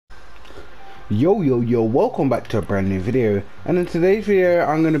Yo, welcome back to a brand new video, and in today's video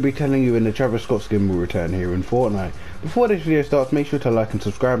I'm going to be telling you when the Travis Scott skin will return here in Fortnite. Before this video starts, make sure to like and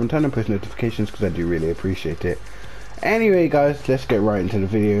subscribe and turn on post notifications because I do really appreciate it. Anyway guys, let's get right into the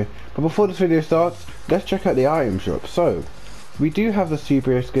video, but before this video starts, let's check out the item shop. So, we do have the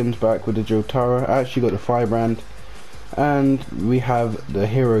superhero skins back with the Jotaro. I actually got the firebrand, and we have the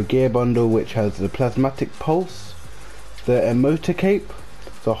hero gear bundle which has the plasmatic pulse, the emotor cape,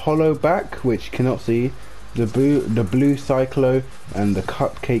 the hollow back which you cannot see, the blue cyclo, and the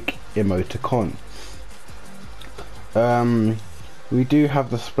cupcake emoticon. We do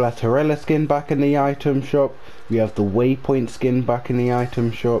have the Splatterella skin back in the item shop. We have the waypoint skin back in the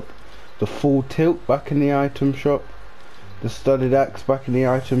item shop, the full tilt back in the item shop, the studded axe back in the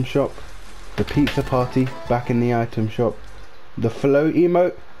item shop, the pizza party back in the item shop, the flow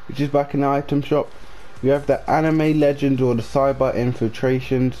emote which is back in the item shop. We have the anime legends or the cyber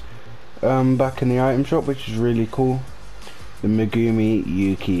infiltrations back in the item shop, which is really cool. The Megumi,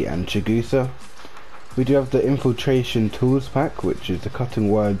 Yuki and Chigusa. We do have the infiltration tools pack, which is the cutting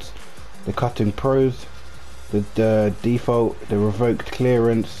words, the cutting pros, the default, the revoked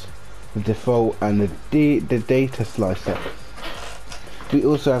clearance, the default, and the data slicer. We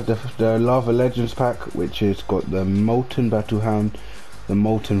also have the lava legends pack, which has got the molten battlehound, the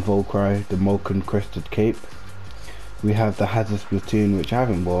molten Volcry, the molten crested cape. We have the hazard platoon, which I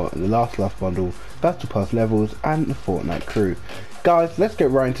haven't bought, the last bundle, battle pass levels, and the Fortnite crew. Guys, let's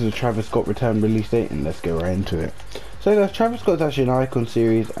get right into the Travis Scott return release date, and let's get right into it. So guys, Travis Scott's actually an icon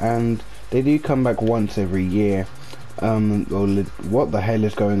series, and they do come back once every year. Well, what the hell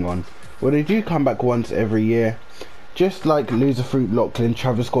is going on? Well, they do come back once every year, just like Loser Fruit, Lachlan,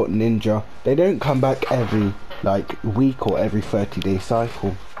 Travis Scott, Ninja. They don't come back every week or every 30-day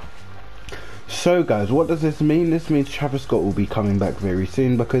cycle. So guys, what does this mean? This means Travis Scott will be coming back very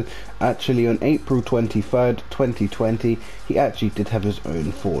soon, because actually on April 23rd 2020 he actually did have his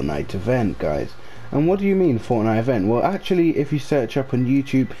own Fortnite event, guys. And what do you mean Fortnite event? Well, actually if you search up on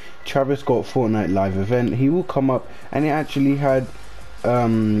YouTube Travis Scott Fortnite live event, he will come up, and it actually had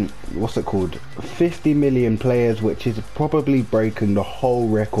what's it called, 50 million players, which is probably breaking the whole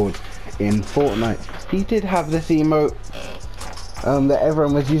record in Fortnite. He did have this emote that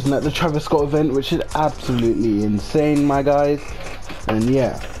everyone was using at the Travis Scott event, which is absolutely insane, my guys. And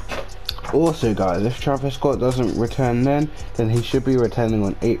yeah, also guys, if Travis Scott doesn't return then he should be returning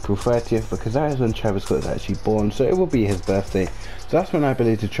on April 30th, because that is when Travis Scott is actually born, so it will be his birthday. So that's when I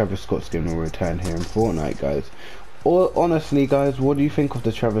believe the Travis Scott skin will return here in Fortnite, guys. Or honestly guys, what do you think of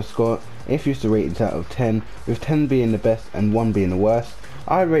the Travis Scott? If you used to rate it out of 10, with 10 being the best and 1 being the worst,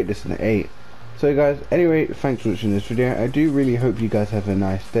 I'd rate this an 8. So guys, anyway, thanks for watching this video. I do really hope you guys have a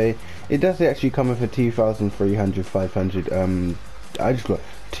nice day. It does actually come with a T3500 I just got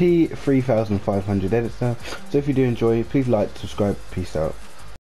T3500 edits now. So if you do enjoy, please like, subscribe, peace out.